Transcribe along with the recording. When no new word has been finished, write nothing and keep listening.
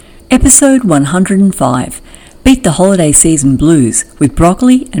Episode 105. Beat the holiday season blues with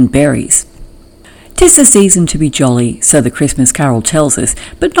broccoli and berries. 'Tis the season to be jolly, so the Christmas carol tells us,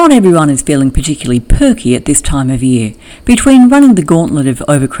 but not everyone is feeling particularly perky at this time of year. Between running the gauntlet of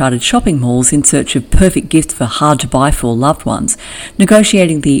overcrowded shopping malls in search of perfect gifts for hard-to-buy-for loved ones,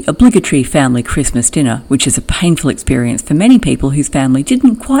 negotiating the obligatory family Christmas dinner, which is a painful experience for many people whose family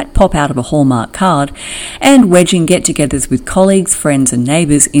didn't quite pop out of a Hallmark card, and wedging get-togethers with colleagues, friends and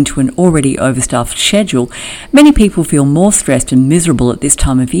neighbours into an already overstuffed schedule, many people feel more stressed and miserable at this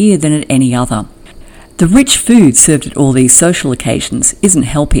time of year than at any other. The rich food served at all these social occasions isn't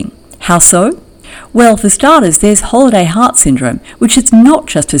helping. How so? Well, for starters, there's holiday heart syndrome, which is not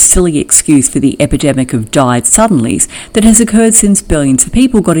just a silly excuse for the epidemic of died suddenlies that has occurred since billions of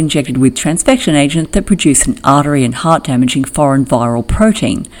people got injected with transfection agent that produce an artery and heart-damaging foreign viral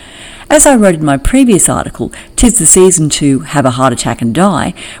protein. As I wrote in my previous article, 'Tis the season to have a heart attack and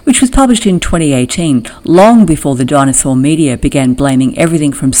die, which was published in 2018, long before the dinosaur media began blaming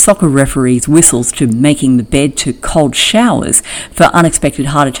everything from soccer referees' whistles to making the bed to cold showers for unexpected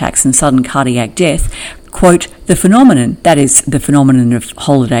heart attacks and sudden cardiac death. Quote, the phenomenon, that is, the phenomenon of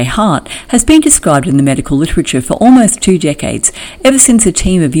holiday heart, has been described in the medical literature for almost 2 decades, ever since a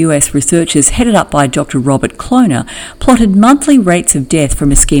team of US researchers headed up by Dr. Robert Kloner plotted monthly rates of death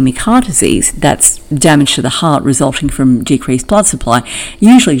from ischemic heart disease, that's damage to the heart resulting from decreased blood supply,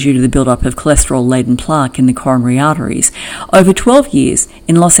 usually due to the buildup of cholesterol-laden plaque in the coronary arteries, over 12 years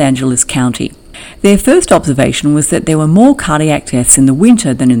in Los Angeles County. Their first observation was that there were more cardiac deaths in the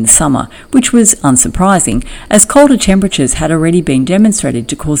winter than in the summer, which was unsurprising, as colder temperatures had already been demonstrated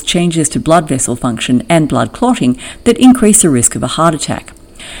to cause changes to blood vessel function and blood clotting that increase the risk of a heart attack.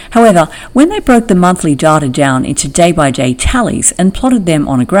 However, when they broke the monthly data down into day-by-day tallies and plotted them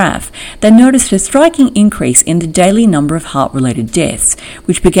on a graph, they noticed a striking increase in the daily number of heart-related deaths,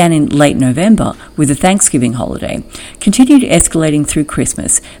 which began in late November with the Thanksgiving holiday, continued escalating through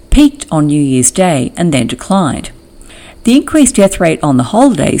Christmas, peaked on New Year's Day, and then declined. The increased death rate on the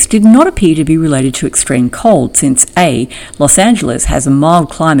holidays did not appear to be related to extreme cold since A. Los Angeles has a mild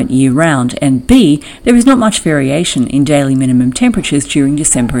climate year-round and B. there is not much variation in daily minimum temperatures during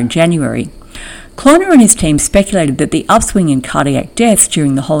December and January. Kloner and his team speculated that the upswing in cardiac deaths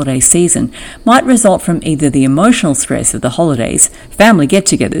during the holiday season might result from either the emotional stress of the holidays, family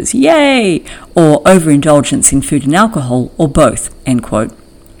get-togethers, yay, or overindulgence in food and alcohol, or both, end quote.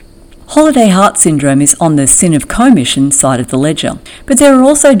 Holiday heart syndrome is on the sin of commission side of the ledger, but there are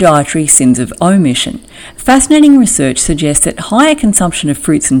also dietary sins of omission. Fascinating research suggests that higher consumption of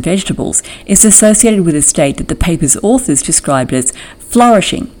fruits and vegetables is associated with a state that the paper's authors described as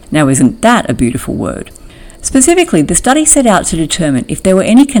flourishing. Now, isn't that a beautiful word? Specifically, the study set out to determine if there were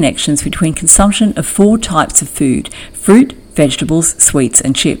any connections between consumption of 4 types of food: fruit, vegetables, sweets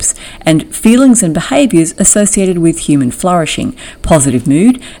and chips, and feelings and behaviours associated with human flourishing, positive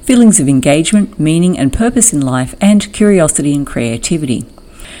mood, feelings of engagement, meaning and purpose in life, and curiosity and creativity.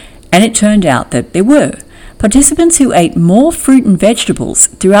 And it turned out that there were. Participants who ate more fruit and vegetables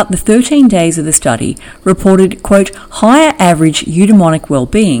throughout the 13 days of the study reported, quote, higher average eudaimonic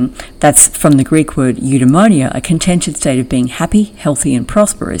well-being, that's from the Greek word eudaimonia, a contented state of being happy, healthy and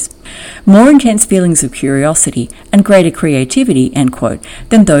prosperous, more intense feelings of curiosity and greater creativity, end quote,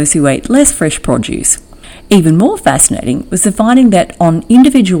 than those who ate less fresh produce. Even more fascinating was the finding that on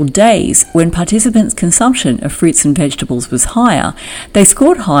individual days when participants' consumption of fruits and vegetables was higher, they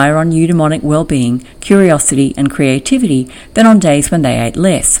scored higher on eudaimonic well-being, curiosity and creativity than on days when they ate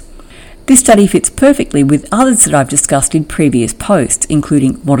less. This study fits perfectly with others that I've discussed in previous posts,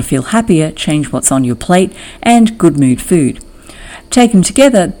 including Want to Feel Happier, Change What's on Your Plate, and Good Mood Food. Taken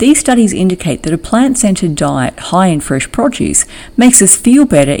together, these studies indicate that a plant-centered diet high in fresh produce makes us feel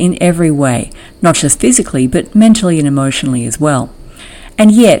better in every way, not just physically, but mentally and emotionally as well. And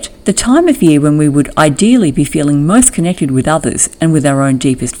yet, the time of year when we would ideally be feeling most connected with others and with our own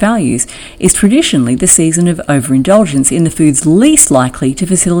deepest values is traditionally the season of overindulgence in the foods least likely to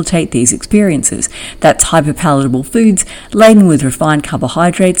facilitate these experiences. That's hyperpalatable foods laden with refined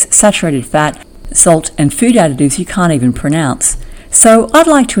carbohydrates, saturated fat, salt, and food additives you can't even pronounce. So I'd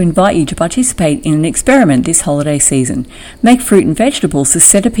like to invite you to participate in an experiment this holiday season. Make fruit and vegetables the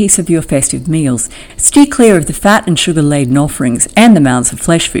centerpiece of your festive meals. Steer clear of the fat and sugar-laden offerings and the mounds of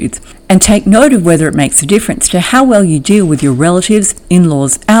flesh foods. And take note of whether it makes a difference to how well you deal with your relatives,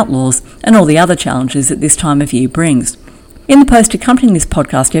 in-laws, outlaws, and all the other challenges that this time of year brings. In the post accompanying this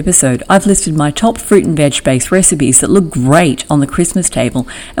podcast episode, I've listed my top fruit and veg-based recipes that look great on the Christmas table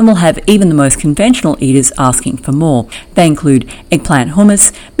and will have even the most conventional eaters asking for more. They include eggplant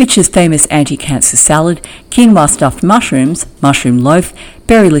hummus, Mitch's famous anti-cancer salad, quinoa stuffed mushrooms, mushroom loaf,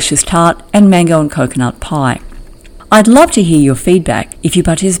 berrylicious tart, and mango and coconut pie. I'd love to hear your feedback if you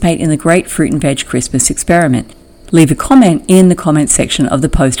participate in the Great Fruit and Veg Christmas experiment. Leave a comment in the comments section of the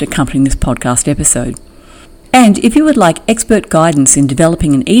post accompanying this podcast episode. And if you would like expert guidance in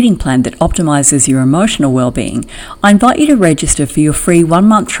developing an eating plan that optimizes your emotional well-being, I invite you to register for your free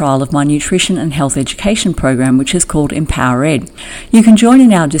 1-month trial of my nutrition and health education program, which is called Empower Ed. You can join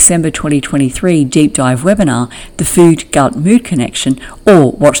in our December 2023 deep dive webinar, The Food Gut Mood Connection,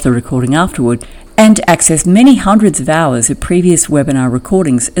 or watch the recording afterward, and access many hundreds of hours of previous webinar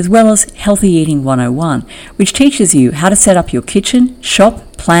recordings, as well as Healthy Eating 101, which teaches you how to set up your kitchen, shop,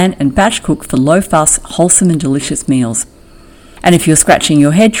 plan and batch cook for low-fuss, wholesome and delicious meals. And if you're scratching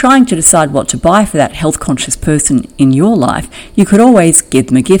your head trying to decide what to buy for that health-conscious person in your life, you could always give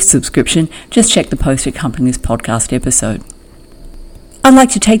them a gift subscription. Just check the post accompanying this podcast episode. I'd like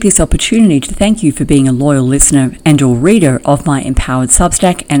to take this opportunity to thank you for being a loyal listener and or reader of my Empowered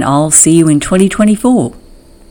Substack, and I'll see you in 2024.